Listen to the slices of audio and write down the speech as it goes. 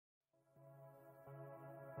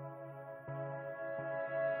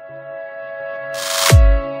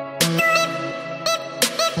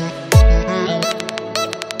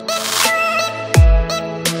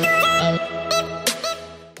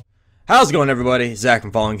How's it going, everybody? Zach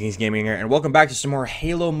from Fallen Kings Gaming here, and welcome back to some more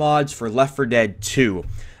Halo mods for Left 4 Dead 2.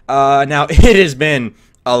 Now, it has been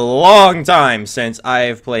a long time since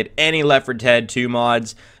I've played any Left 4 Dead 2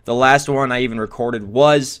 mods. The last one I even recorded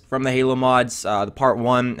was from the Halo mods, the part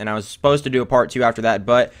 1, and I was supposed to do a part 2 after that,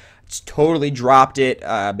 but totally dropped it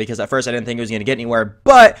because at first I didn't think it was going to get anywhere.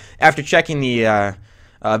 But after checking the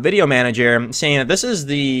video manager, saying that this is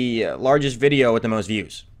the largest video with the most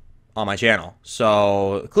views on my channel.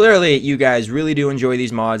 So clearly you guys really do enjoy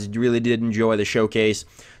these mods. You really did enjoy the showcase.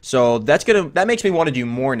 So that makes me want to do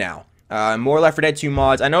more now. More Left 4 Dead 2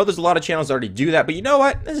 mods. I know there's a lot of channels that already do that, but you know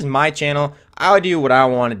what? This is my channel. I would do what I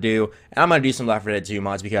want to do, and I'm going to do some Left 4 Dead 2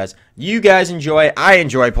 mods because you guys enjoy it. I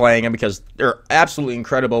enjoy playing them because they're absolutely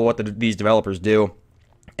incredible what these developers do.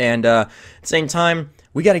 And at the same time,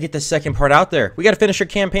 we got to get the second part out there. We got to finish our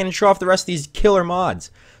campaign and show off the rest of these killer mods.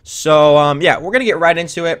 So, yeah, we're going to get right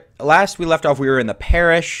into it. Last we left off, we were in the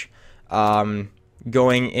parish, going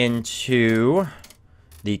into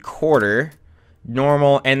the quarter,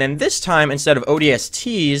 normal, and then this time, instead of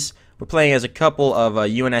ODSTs, we're playing as a couple of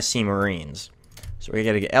UNSC Marines. So we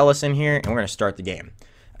got to get Ellis in here, and we're going to start the game.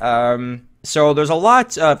 So there's a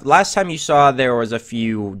lot of, last time you saw there was a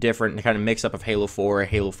few different kind of mix-up of Halo 4,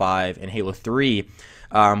 Halo 5, and Halo 3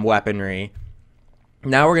 weaponry.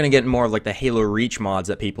 Now we're going to get more of like the Halo Reach mods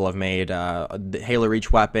that people have made, the Halo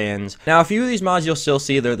Reach weapons. Now a few of these mods you'll still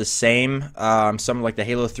see they're the same, some like the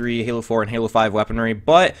Halo 3, Halo 4, and Halo 5 weaponry,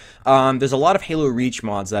 but there's a lot of Halo Reach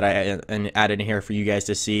mods that I added in here for you guys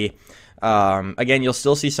to see. Again, you'll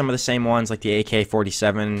still see some of the same ones like the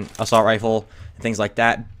AK-47 assault rifle, and things like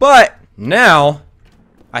that, but now,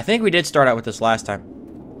 I think we did start out with this last time.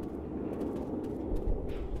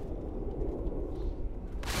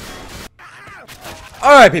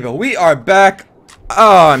 Alright, people, we are back.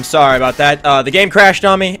 Oh, I'm sorry about that. The game crashed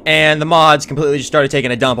on me, and the mods completely just started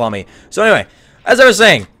taking a dump on me. So anyway, as I was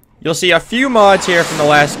saying, you'll see a few mods here from the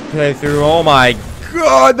last playthrough. Oh my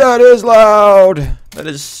god, that is loud! That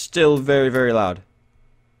is still very, very loud.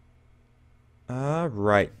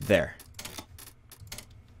 Right there.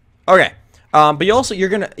 Okay. But you're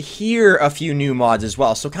gonna hear a few new mods as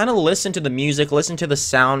well, so kind of listen to the music, listen to the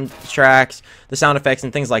soundtracks, the sound effects,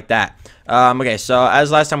 and things like that. Okay, so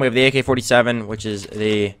as last time we have the AK-47, which is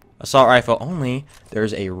the assault rifle, only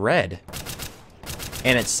there's a red,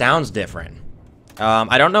 and it sounds different.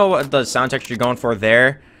 I don't know what the sound texture you're going for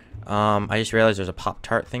there. I just realized there's a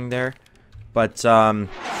Pop-Tart thing there. But,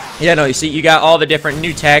 yeah, no, you see, you got all the different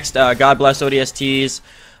new text, God bless ODSTs,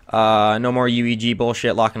 no more UEG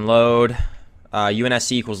bullshit, lock and load.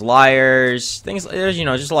 UNSC equals liars. Things there's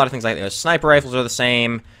just a lot of things like that. Sniper rifles are the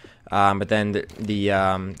same, but then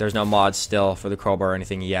there's no mods still for the crowbar or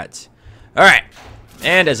anything yet. All right,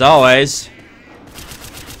 and as always,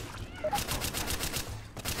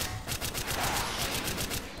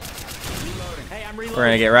 we're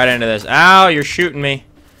gonna get right into this. Ow, you're shooting me.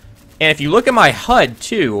 And if you look at my HUD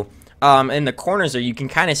too, in the corners there, you can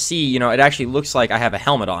kind of see, it actually looks like I have a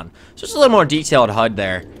helmet on. So just a little more detailed HUD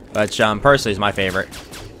there, which personally is my favorite.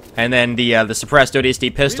 And then the suppressed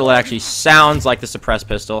ODST pistol, it actually sounds like the suppressed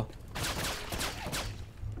pistol.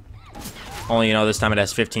 Only, this time it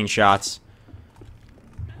has 15 shots.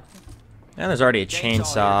 And there's already a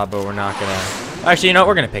chainsaw, but we're not gonna... Actually,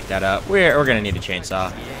 we're gonna pick that up. We're gonna need a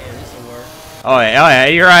chainsaw. Oh yeah,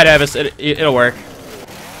 you're right, Evis. It'll work.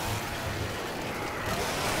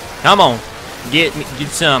 Come on, get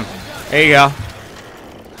some. There you go.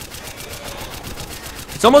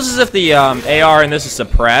 It's almost as if the AR in this is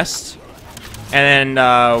suppressed, and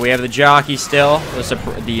then we have the jockey still,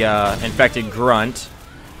 the infected grunt.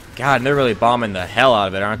 God, and they're really bombing the hell out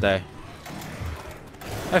of it, aren't they?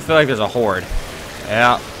 I feel like there's a horde.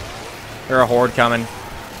 Yeah, there's a horde coming.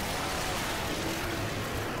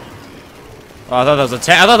 Oh, I thought that was a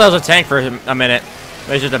tank. I thought that was a tank for a minute.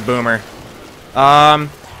 It's just a boomer.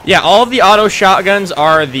 Yeah, all of the auto shotguns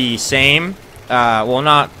are the same. Well,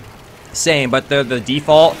 not same, but they're the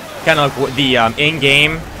default, kind of like the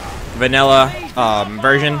in-game vanilla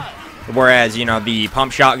version. Whereas, the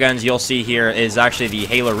pump shotguns you'll see here is actually the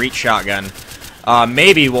Halo Reach shotgun.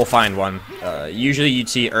 Maybe we'll find one. Usually you'd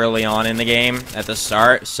see early on in the game at the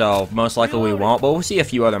start, so most likely we won't. But we'll see a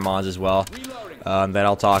few other mods as well that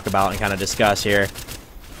I'll talk about and kind of discuss here.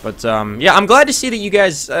 But, yeah, I'm glad to see that you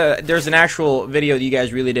guys, there's an actual video that you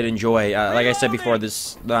guys really did enjoy. Like I said before,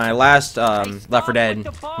 my last Left 4 Dead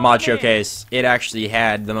mod showcase, it actually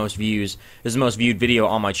had the most views. It was the most viewed video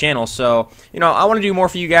on my channel. So, I want to do more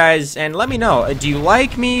for you guys, and let me know. Do you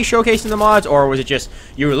like me showcasing the mods, or was it just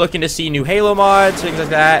you were looking to see new Halo mods, things like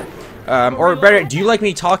that? Or better, do you like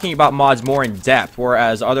me talking about mods more in depth,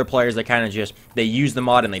 whereas other players that kind of just, they use the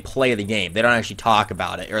mod and they play the game. They don't actually talk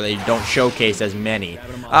about it, or they don't showcase as many.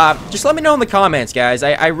 Just let me know in the comments, guys.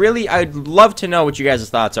 I'd love to know what you guys'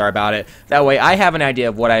 thoughts are about it. That way I have an idea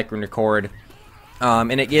of what I can record,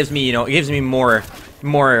 and it gives me, it gives me more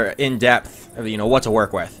in-depth, what to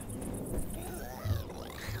work with.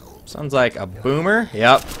 Sounds like a boomer.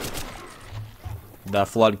 Yep. The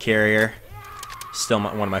flood carrier. Still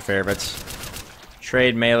one of my favorites.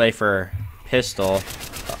 Trade melee for pistol.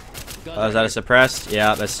 Oh, is that a suppressed?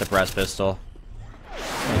 Yeah, that's a suppressed pistol.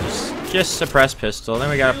 Just suppressed pistol. Then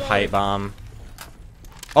we got a pipe bomb.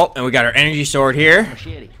 Oh, and we got our energy sword here.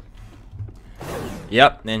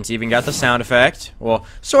 Yep, and it's even got the sound effect. Well,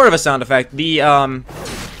 sort of a sound effect. The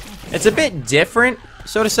it's a bit different,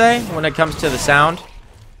 so to say, when it comes to the sound.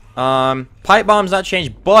 Pipe bomb's not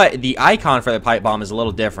changed, but the icon for the pipe bomb is a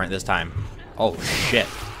little different this time. Oh, shit.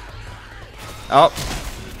 Oh.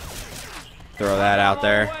 Throw that out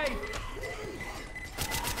there.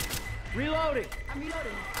 Reloading.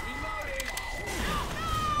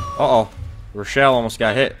 Uh-oh. Rochelle almost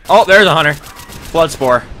got hit. Oh, there's a hunter. Flood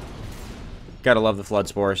spore. Gotta love the flood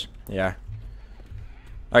spores. Yeah.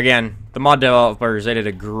 Again, the mod developers, they did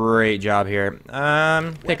a great job here.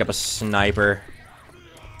 Pick up a sniper.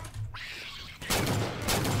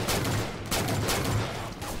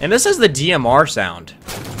 And this is the DMR sound.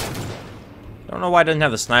 I don't know why it doesn't have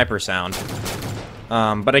the sniper sound.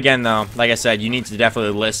 But again, though, like I said, you need to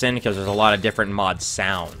definitely listen because there's a lot of different mod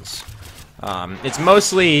sounds. It's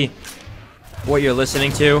mostly what you're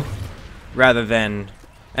listening to, rather than.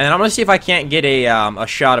 And I'm gonna see if I can't get a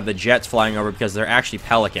shot of the jets flying over because they're actually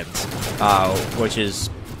pelicans, which is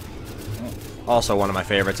also one of my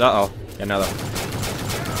favorites. Uh-oh, another.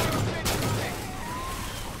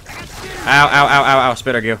 Ow, ow, ow, ow, ow,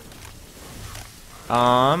 spitter goo.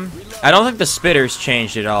 I don't think the spitter's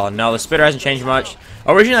changed at all. No, the spitter hasn't changed much.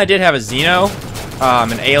 Originally, I did have a Xeno,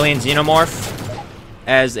 an alien xenomorph,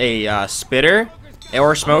 as a spitter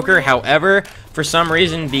or smoker. However, for some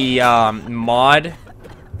reason, the mod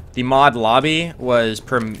lobby was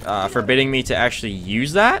forbidding me to actually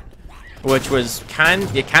use that, which was kind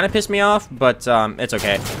of pissed me off, but it's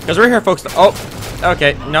okay because we're here, folks. Oh,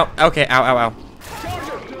 okay, no, okay, ow, ow, ow.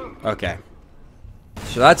 Okay,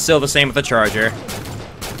 so that's still the same with the charger.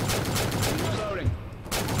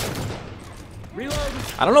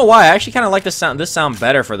 I don't know why. I actually kind of like this sound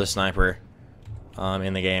better for the sniper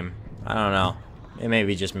in the game. I don't know. It may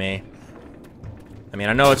be just me. I mean,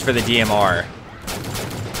 I know it's for the DMR.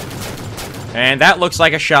 And that looks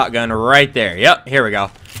like a shotgun right there. Yep, here we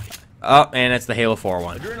go. Oh, and it's the Halo 4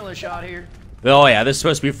 one. Adrenaline shot here. Oh yeah, this is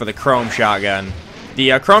supposed to be for the Chrome shotgun.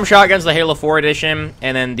 The Chrome shotgun's the Halo 4 edition,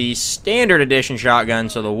 and then the standard edition shotgun,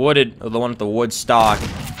 so the one with the wood stock,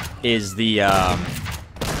 is the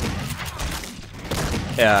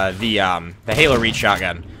Halo Reach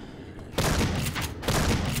shotgun.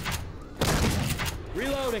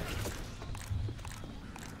 Reloading.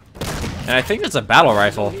 And I think that's a battle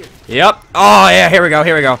rifle. Yep. Oh yeah, here we go,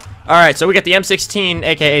 here we go. Alright, so we got the M16,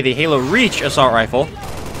 aka the Halo Reach assault rifle.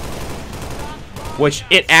 Which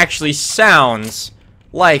it actually sounds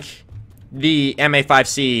like the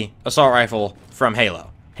MA5C assault rifle from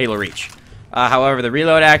Halo Reach. However, the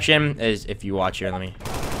reload action is, if you watch here, let me...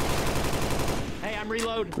 Hey, I'm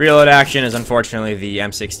reloading. Reload action is unfortunately the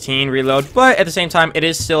M16 reload, but at the same time, it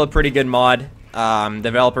is still a pretty good mod.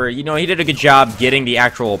 Developer, he did a good job getting the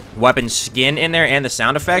actual weapon skin in there and the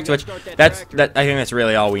sound effects, which I think that's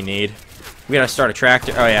really all we need. We gotta start a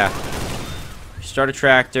tractor. Oh yeah, start a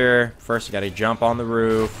tractor. First, we gotta jump on the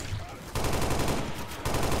roof.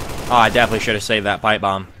 Oh, I definitely should have saved that pipe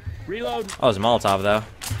bomb. Reload. Oh, it's a Molotov though.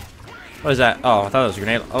 What is that? Oh, I thought it was a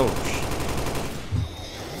grenade. Oh.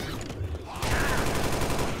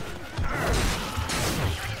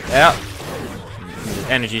 Yep.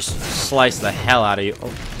 Energy slice the hell out of you.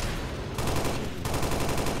 Oh.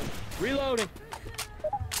 Reloading.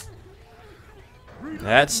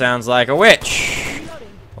 That sounds like a witch.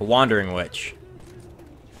 A wandering witch.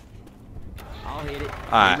 I'll hit it.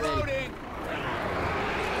 Alright.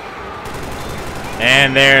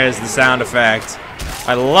 And there's the sound effect.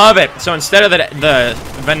 I love it. So instead of the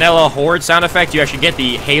vanilla horde sound effect, you actually get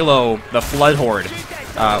the Halo, the flood horde,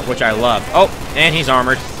 which I love. Oh, and he's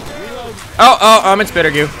armored. Oh, I'm in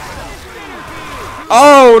spitter goo.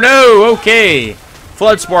 Oh no, okay.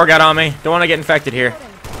 Flood spore got on me. Don't want to get infected here.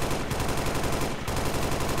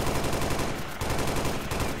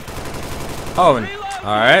 Oh,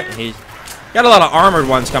 alright. He's got a lot of armored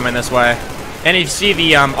ones coming this way. And you see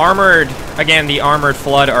the armored, again, the armored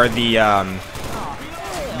flood are the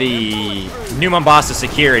New Mombasa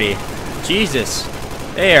security. Jesus.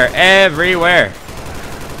 They are everywhere.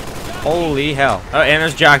 Holy hell. Oh, and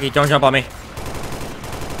there's Jockey. Don't jump on me.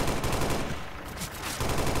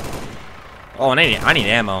 Oh, and I need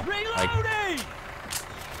ammo. Like,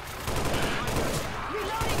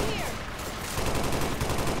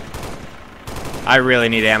 I really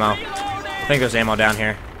need ammo. I think there's ammo down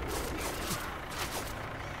here.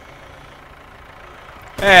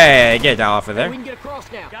 Hey, get down off of there. We can get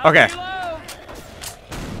across now. Okay.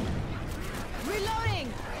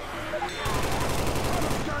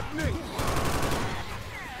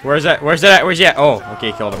 Where's that? Where's that? Where's he at? Oh,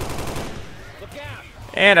 okay, killed him.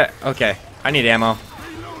 And okay, I need ammo.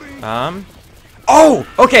 Oh,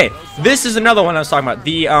 okay. This is another one I was talking about.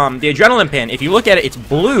 The adrenaline pin. If you look at it, it's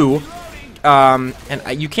blue. And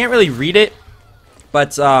you can't really read it,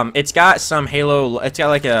 but it's got some Halo. It's got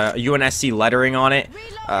like a UNSC lettering on it.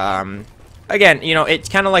 Again, you know, it's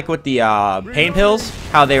kind of like with the pain pills,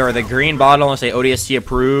 how they were the green bottle and say ODST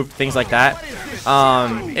approved, things like that.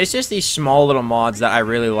 It's just these small little mods that I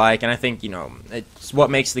really like, and I think, you know, it's what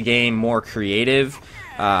makes the game more creative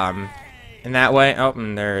in that way. Oh,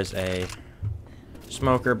 and there's a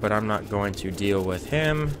smoker, but I'm not going to deal with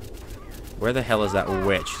him. Where the hell is that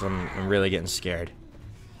witch? I'm really getting scared.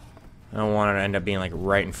 I don't want her to end up being like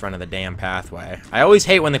right in front of the damn pathway. I always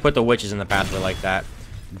hate when they put the witches in the pathway like that.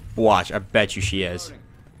 Watch, I bet you she is.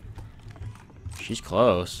 She's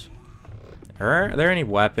close. Are there any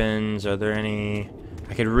weapons? Are there any?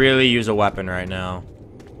 I could really use a weapon right now.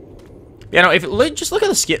 You know, just look at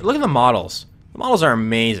the skin. Look at the models. The models are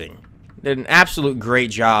amazing. They did an absolute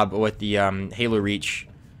great job with the Halo Reach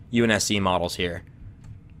UNSC models here.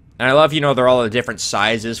 And I love, you know, they're all the different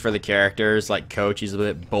sizes for the characters. Like Coach, he's a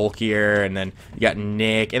bit bulkier, and then you got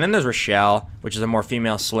Nick, and then there's Rochelle, which is a more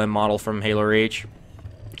female slim model from Halo Reach.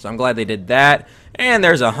 So I'm glad they did that. And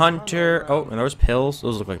there's a Hunter. Oh, and there was pills.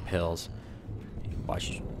 Those look like pills.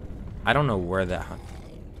 Watch. I don't know where that.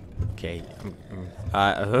 Okay.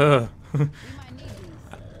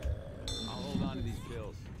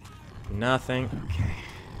 Nothing. Okay.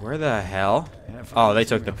 Where the hell? Oh, they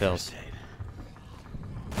took the pills.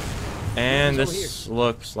 And this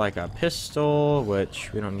looks like a pistol,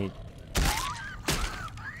 which we don't need.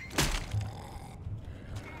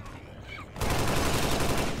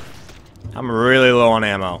 I'm really low on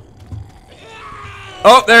ammo.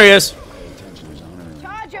 Oh, there he is.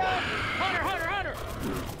 Hunter.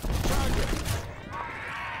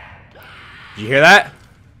 Did you hear that?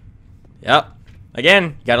 Yep. Again,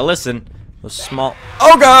 you gotta listen. Those small.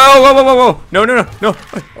 Oh God! Whoa! No!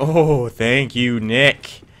 Oh, thank you,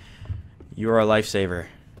 Nick. You are a lifesaver.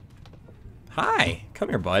 Hi, come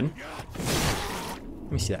here, bud.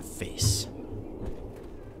 Let me see that face.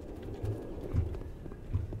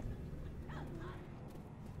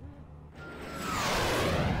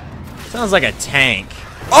 Sounds like a tank.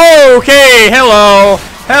 Okay, hello.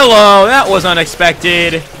 That was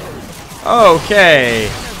unexpected. Okay.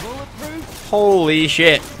 Holy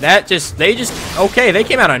shit. They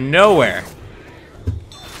came out of nowhere.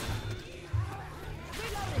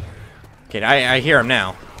 Okay, I hear him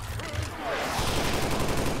now.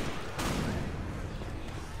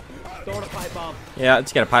 Throwing a pipe bomb. Yeah,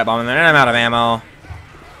 let's get a pipe bomb in there, and I'm out of ammo.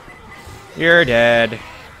 You're dead.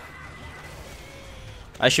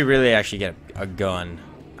 I should really actually get a gun.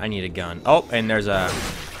 I need a gun. Oh, and there's a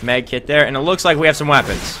med kit there, and it looks like we have some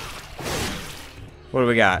weapons. What do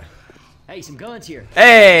we got? Hey, some guns here.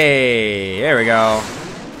 Hey, there we go.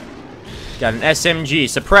 Got an SMG,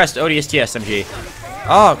 suppressed ODST SMG.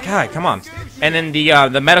 Oh God, come on. And then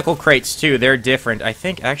the medical crates too. They're different. I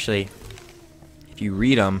think actually, if you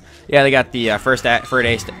read them, yeah, they got the first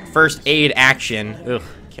aid action. Ugh,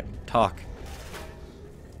 can't talk.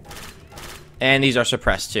 And these are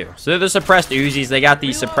suppressed too. So they're the suppressed Uzis. They got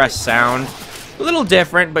the suppressed sound. A little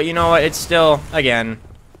different, but you know what? It's still, again.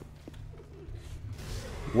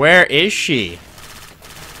 Where is she?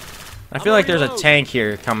 I feel like there's a tank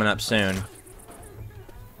here coming up soon.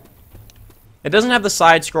 It doesn't have the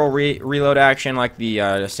side scroll reload action like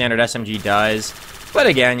the standard SMG does. But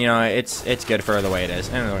again, you know, it's good for the way it is.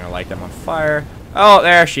 And we're gonna light them on fire. Oh,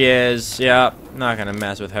 there she is. Yep. Not gonna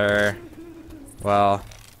mess with her. Well.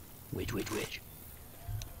 Wait.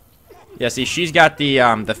 Yeah, see, she's got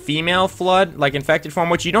the female flood, like infected form,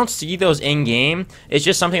 which you don't see those in game. It's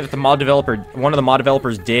just something that one of the mod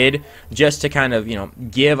developers did, just to kind of, you know,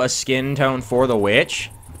 give a skin tone for the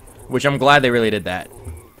witch, which I'm glad they really did that.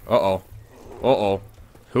 Who's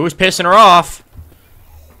pissing her off?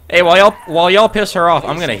 Hey, while y'all piss her off,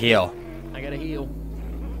 I'm gonna heal. I gotta heal.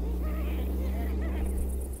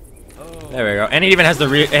 There we go, and it even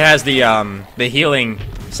has the healing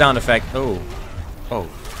sound effect. Oh.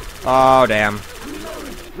 Oh, damn.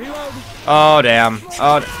 Reload. Oh, damn.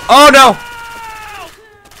 Oh, no!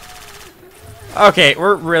 Okay,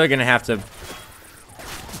 we're really gonna have to...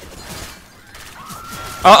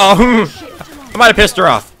 Uh-oh. I might have pissed her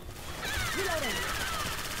off.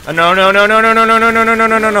 No, no, no, no, no, no, no, no, no, no,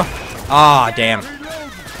 no, no, no. Ah, damn.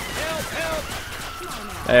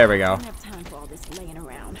 There we go.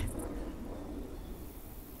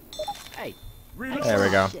 Hey. There we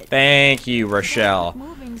go. Thank you, Rochelle.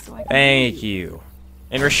 Thank you.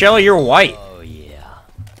 And Rochelle, you're white. Oh yeah.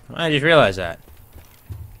 I just realized that.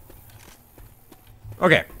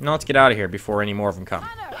 Okay, now let's get out of here before any more of them come.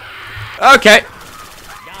 Okay.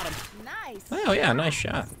 Got him. Nice. Oh yeah, nice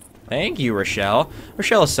shot. Thank you, Rochelle.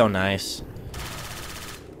 Rochelle is so nice.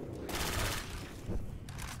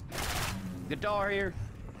 Guitar here.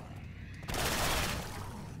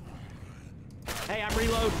 Hey, I'm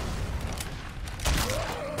reload.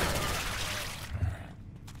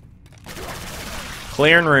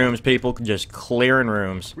 Clearing rooms, people. Just clearing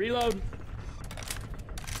rooms. Reload.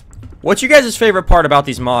 What's your guys' favorite part about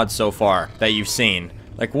these mods so far that you've seen?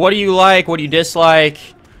 Like, what do you like? What do you dislike?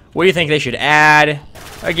 What do you think they should add?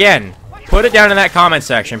 Again, put it down in that comment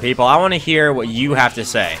section, people. I want to hear what you have to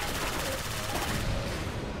say.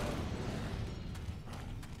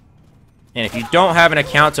 And if you don't have an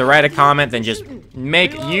account to write a comment, then just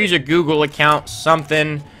use a Google account,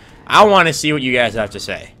 something. I want to see what you guys have to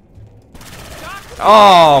say.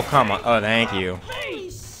 Oh, come on. Oh, thank you.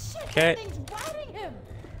 Okay.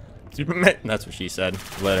 That's what she said,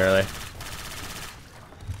 literally.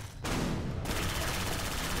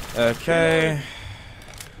 Okay.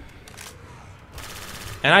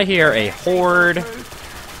 And I hear a horde.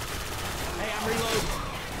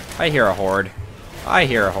 I hear a horde. I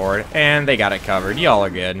hear a horde. And they got it covered. Y'all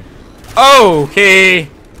are good. Okay.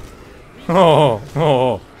 Oh.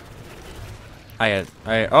 Oh,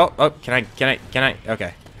 can I?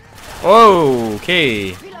 Okay.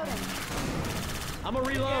 Okay. I'm a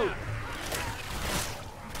reload.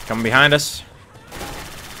 Coming behind us.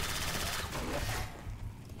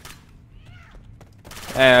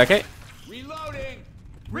 Okay.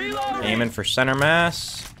 Reloading. Aiming for center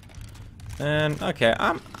mass. And okay,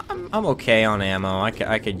 I'm okay on ammo. I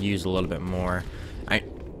could use a little bit more.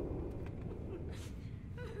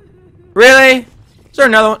 Really? Is there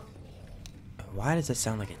another one? Why does that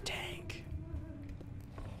sound like a tank?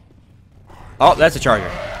 Oh, that's a charger.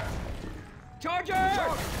 Charger.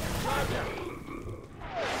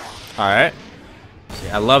 Alright. See,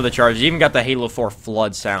 I love the charges. Even got the Halo 4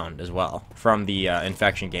 flood sound as well from the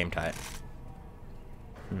Infection game type.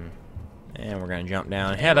 And we're gonna jump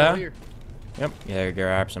down. Header. Yep. Yeah,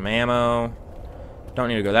 grab some ammo. Don't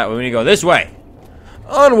need to go that way. We need to go this way.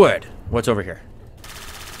 Onward. What's over here?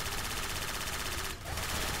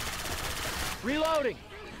 Reloading.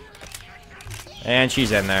 And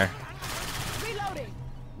she's in there.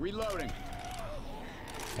 Reloading.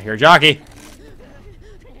 I hear a jockey.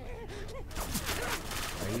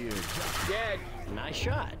 Dead. Nice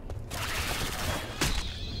shot.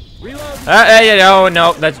 Reload. Hey, no,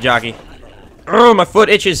 no, that's a jockey. Oh, my foot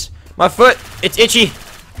itches. My foot, it's itchy.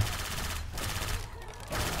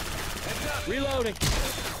 Reloading.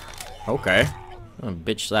 Okay. I'm gonna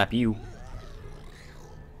bitch slap you.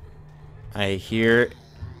 I hear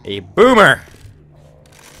a boomer.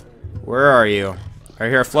 Where are you? I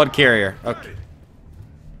hear a flood carrier. Okay.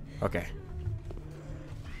 Okay.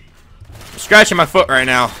 I'm scratching my foot right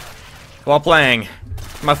now while playing.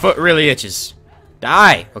 My foot really itches.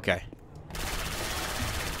 Die. Okay.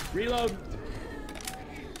 Reload.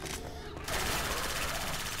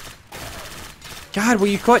 God, will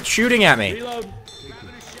you quit shooting at me? Reload.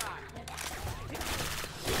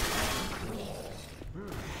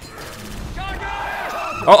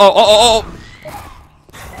 Oh.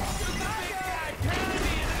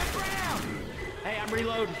 Hey, I'm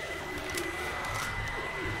reloading.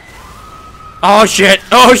 Oh shit.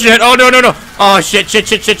 Oh shit. Oh no. Oh shit.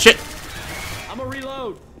 I'm a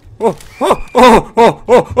reload. Oh.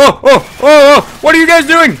 What are you guys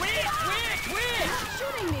doing?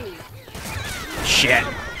 Shooting me. Shit.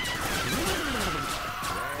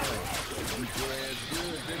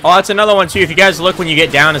 Oh, that's another one too. If you guys look when you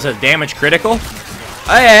get down, it's a damage critical.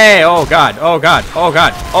 Hey, oh god.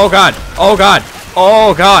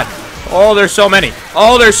 Oh, there's so many.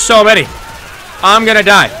 I'm gonna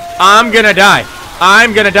die.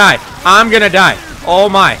 Oh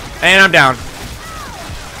my. And I'm down.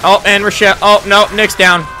 Oh, and Rochelle. Oh, no, Nick's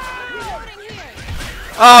down.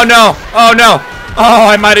 Oh no. Oh,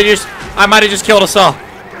 I might have just killed us all.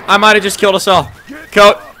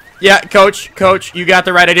 Coach, you got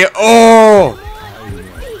the right idea. Oh!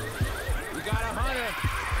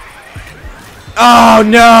 Oh,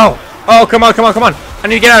 no. Oh, come on, come on, come on. I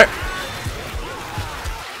need to get out of...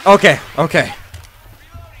 Okay, okay.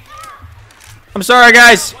 I'm sorry,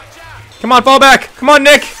 guys. Come on, fall back. Come on,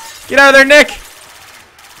 Nick. Get out of there, Nick.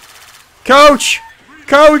 Coach.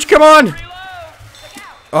 Coach, come on.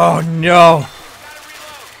 Oh, no.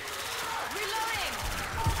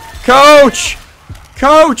 Coach.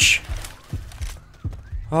 Coach.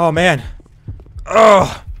 Oh, man.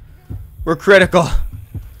 Oh. We're critical.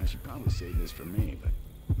 I should probably save this for me, but...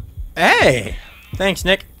 Hey. Thanks,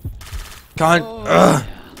 Nick.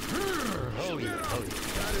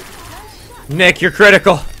 Nick, you're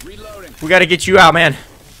critical. We gotta get you out, man.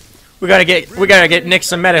 We gotta get Nick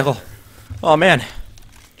some medical. Oh man.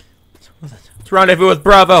 Let's rendezvous with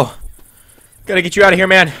Bravo. Gotta get you out of here,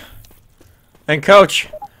 man. And coach,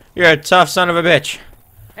 you're a tough son of a bitch.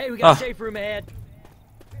 Hey, we got a safe room ahead.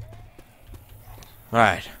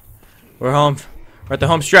 Alright. We're home. We're at the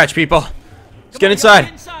home stretch, people. Let's get Inside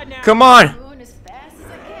inside. now. Come on. Moving as fast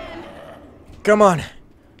as I can. Come on.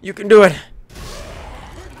 You can do it.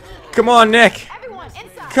 Come on, Nick. Everyone,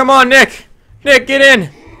 inside. Come on, Nick. Nick, get in.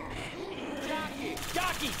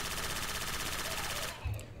 Jockey.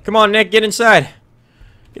 Come on, Nick, get inside.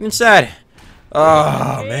 Get inside.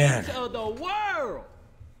 Oh, man. Of the world.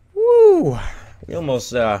 Woo. We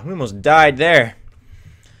almost died there.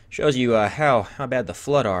 Shows you how bad the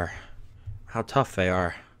Flood are. How tough they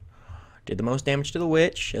are. Did the most damage to the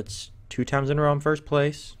witch. That's 2 times in a row in first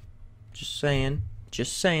place. Just saying.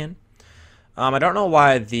 Just saying. I don't know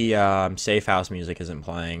why the safe house music isn't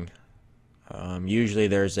playing. Usually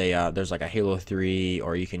there's like a Halo 3,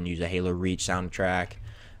 or you can use a Halo Reach soundtrack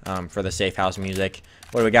for the safe house music.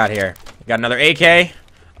 What do we got here? We got another AK.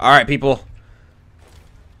 All right, people.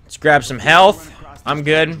 Let's grab some health. I'm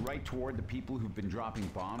good. Right toward the people who've been dropping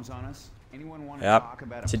bombs on us. Anyone want to Yep. talk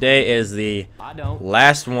about Today is the I don't.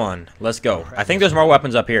 last one. Let's go. I think there's more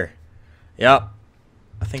weapons up here. Yep.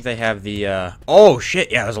 I think they have the oh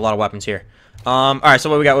shit, yeah, there's a lot of weapons here. Alright, so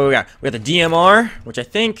what we got? We got the DMR, which I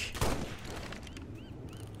think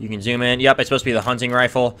you can zoom in. Yep, it's supposed to be the hunting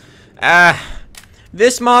rifle.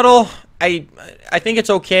 This model, I think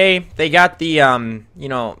it's okay. They got the you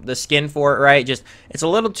know, the skin for it, right? Just it's a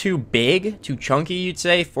little too big, too chunky, you'd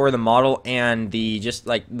say, for the model, and the just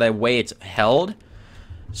like the way it's held.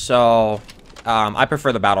 So I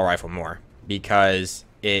prefer the battle rifle more because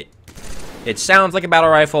it sounds like a battle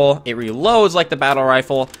rifle, it reloads like the battle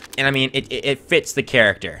rifle, and I mean it fits the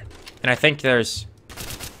character. And I think there's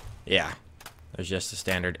just a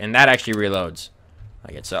standard, and that actually reloads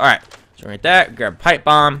like it. So all right, so right that, grab a pipe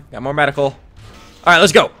bomb, got more medical. All right,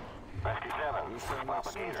 let's go.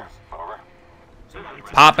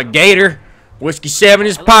 Papa Gator, Whiskey 7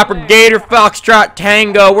 is Papa Gator, Foxtrot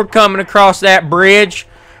Tango. We're coming across that bridge.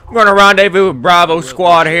 We're gonna rendezvous with Bravo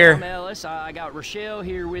Squad I'm here. Ellis. I got Rochelle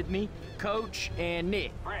here with me, Coach, and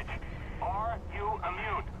Nick. Rich, are you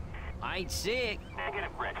immune? I ain't sick.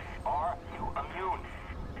 Negative, Rich. Are you immune?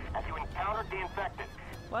 Have you encountered the infected?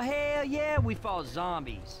 Well, hell yeah, we fought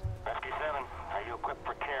zombies. Rescue 7, are you equipped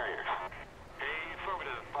for carriers?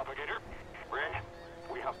 Affirmative, Propagator. Rich,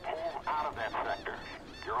 we have pulled out of that sector.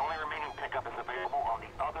 Your only remaining pickup is available on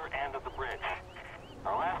the other end of the bridge.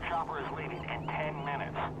 Our last chopper is leaving in 10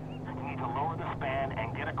 minutes. You need to lower the span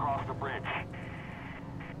and get across the bridge.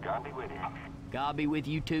 God be with you. God be with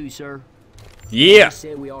you too, sir. Yeah. He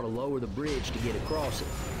said we ought to lower the bridge to get across it.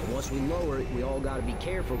 And once we lower it, we all got to be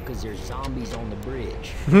careful because there's zombies on the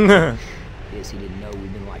bridge. Guess he didn't know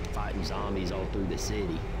we've been like fighting zombies all through the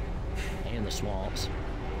city. And the swamps.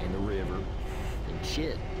 And the river. And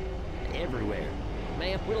shit. Everywhere.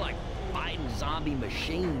 Man, we're like fighting zombie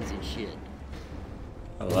machines and shit.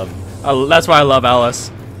 That's why I love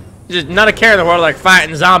Ellis. Just not a care in the world, like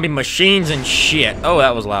fighting zombie machines and shit. Oh,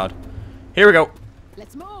 that was loud. Here we go.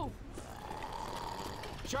 Let's move.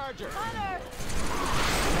 Charger. Hunter.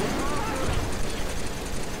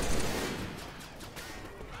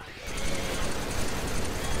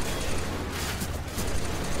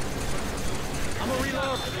 I'm gonna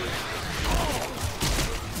reload.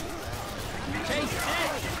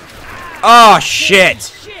 Oh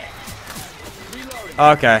shit.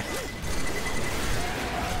 Okay.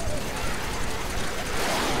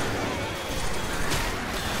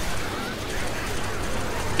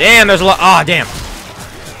 Damn, there's a lot. Ah, damn.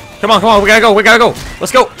 Come on, we gotta go,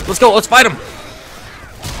 Let's go, let's fight him.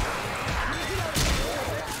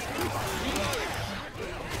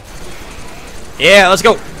 Yeah, let's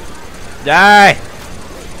go. Die.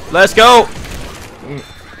 Let's go.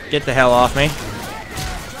 Get the hell off me.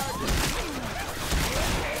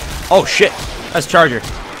 Oh shit, that's Charger.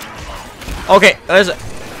 Okay, there's a...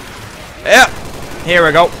 Yep, here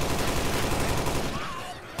we go.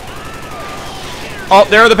 Oh,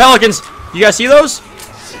 there are the pelicans. You guys see those?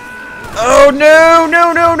 Oh, no,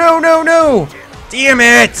 no, no, no, no, no. Damn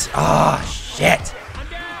it. Oh, shit.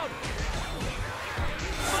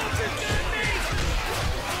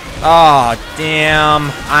 Oh, damn.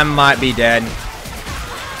 I might be dead.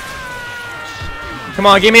 Come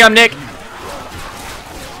on, give me up, Nick.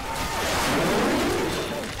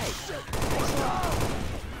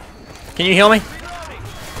 Can you heal me?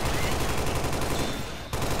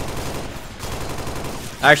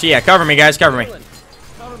 Actually, yeah, cover me, guys, cover me.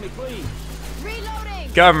 Cover me, please.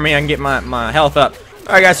 Reloading. Cover me, I can get my health up.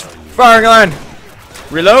 Alright, guys, firing line.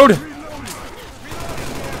 Reload.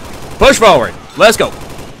 Push forward. Let's go.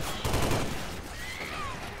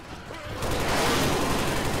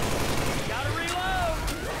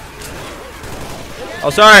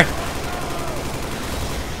 Oh, sorry.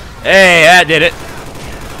 Hey, that did it.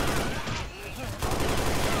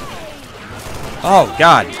 Oh,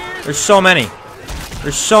 God. There's so many.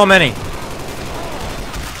 There's so many.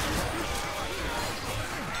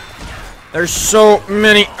 There's so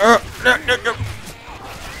many.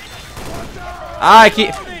 I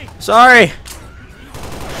keep. Sorry.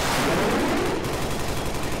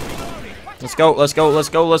 Let's go. Let's go. Let's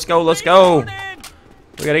go. Let's go. Let's go.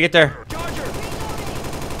 We gotta get there.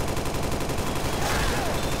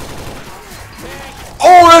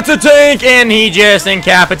 Oh, that's a tank, and he just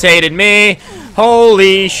incapacitated me.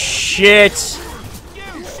 Holy shit.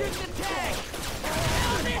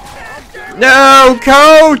 No,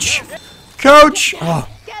 coach! Coach! Oh.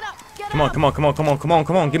 Come on, come on, come on, come on, come on,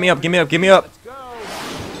 come on. Give me up, give me up, give me up.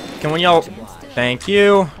 Come on, y'all. Thank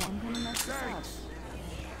you.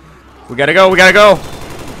 We gotta go, we gotta go.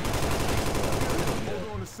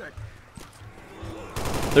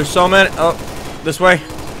 There's so many. Oh, this way.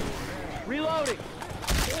 Reloading.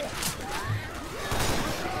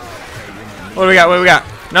 What do we got? What do we got?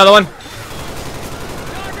 Another one.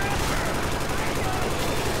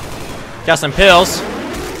 Got some pills.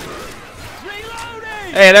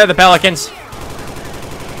 Hey, they're the pelicans.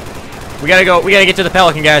 We gotta go. We gotta get to the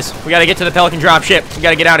pelican, guys. We gotta get to the pelican drop ship. We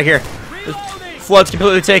gotta get out of here. The flood's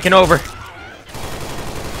completely taken over.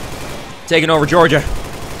 Taking over Georgia.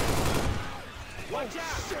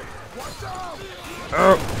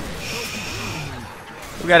 Oh.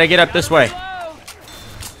 We gotta get up this way.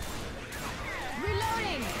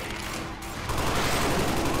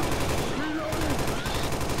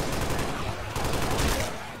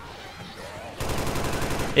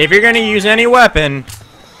 If you're gonna use any weapon,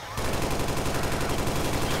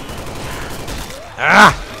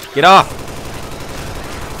 get off.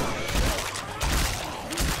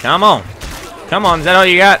 Come on, come on. Is that all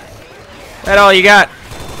you got? Is that all you got?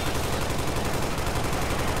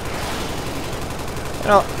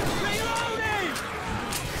 Well,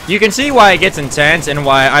 you can see why it gets intense and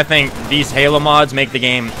why I think these Halo mods make the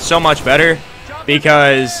game so much better,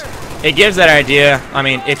 because it gives that idea. I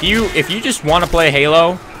mean, if you just want to play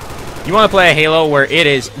Halo, you want to play a Halo where it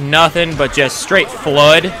is nothing but just straight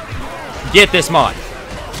flood, get this mod.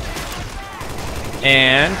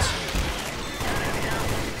 And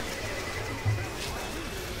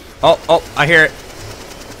oh, I hear it.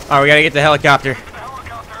 All right, we gotta get the helicopter.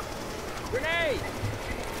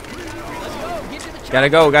 Gotta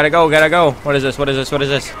go, gotta go, gotta go. What is this? What is this? What is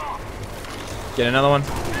this? Get another one.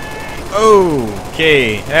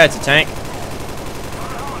 Okay, that's a tank.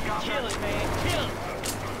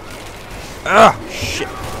 Ah, shit.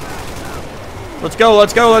 Let's go,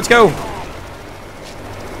 let's go, let's go.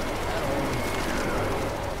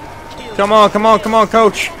 Come on, come on, come on,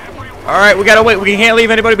 coach. Alright, we gotta wait. We can't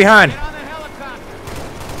leave anybody behind.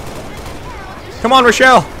 Come on,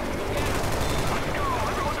 Rochelle.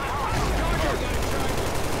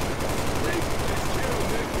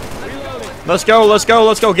 Let's go, let's go,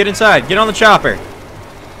 let's go. Get inside. Get on the chopper.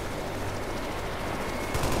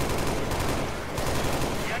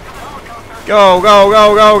 Go, go,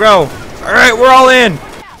 go, go, go. Alright, we're all in.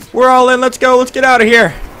 We're all in. Let's go. Let's get out of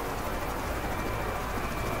here.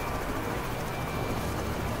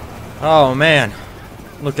 Oh, man.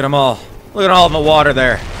 Look at them all. Look at all in the water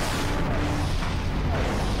there.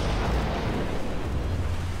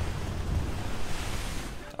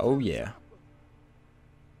 Oh, yeah.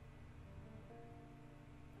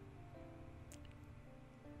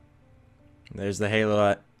 There's the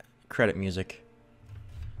Halo credit music.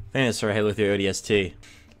 I think it's for Halo 3 ODST.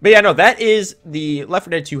 But yeah, no, that is the Left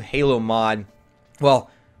 4 Dead 2 Halo mod. Well,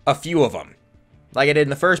 a few of them. like I did in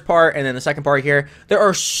the first part and then the second part here. There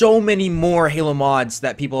are so many more Halo mods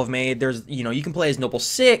that people have made. There's, you know, you can play as Noble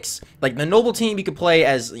 6, like the Noble team. You can play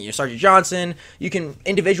as, you know, Sergeant Johnson. You can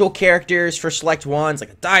individual characters for select ones,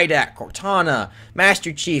 like a Didac, Cortana,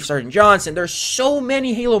 Master Chief, Sergeant Johnson. There's so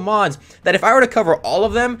many Halo mods that if I were to cover all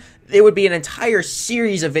of them, it would be an entire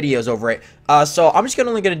series of videos over it. So I'm just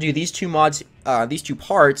only going to do these two mods, these two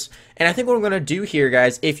parts. And I think what I'm going to do here,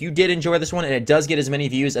 guys, if you did enjoy this one and it does get as many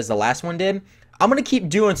views as the last one did, I'm going to keep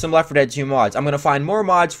doing some Left 4 Dead 2 mods. I'm going to find more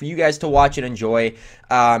mods for you guys to watch and enjoy.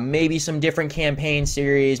 Maybe some different campaign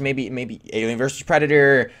series, maybe Alien vs.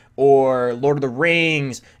 Predator or Lord of the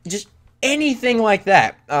Rings, just anything like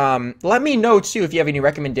that. Let me know, too, if you have any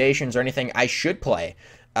recommendations or anything I should play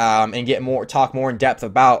and talk more in depth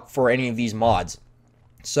about for any of these mods.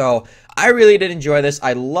 So I really did enjoy this.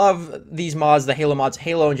 I love these mods, the Halo mods.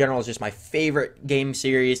 Halo in general is just my favorite game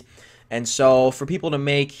series. And so for people to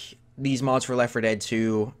make these mods for Left 4 Dead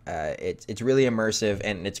 2, it's really immersive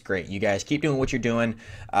and it's great. You guys keep doing what you're doing.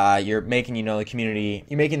 You're making, you know, the community,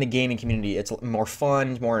 you're making the gaming community, it's more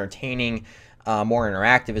fun, more entertaining, more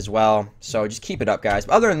interactive as well. So just keep it up, guys.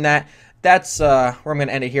 But other than that, that's where I'm going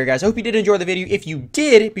to end it here, guys. I hope you did enjoy the video. If you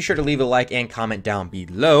did, be sure to leave a like and comment down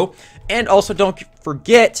below. And also, don't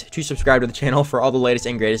forget to subscribe to the channel for all the latest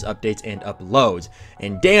and greatest updates and uploads.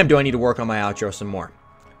 And damn, do I need to work on my outro some more.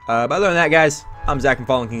 But other than that, guys, I'm Zach from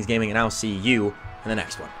Fallen Kings Gaming, and I'll see you in the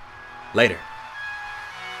next one. Later.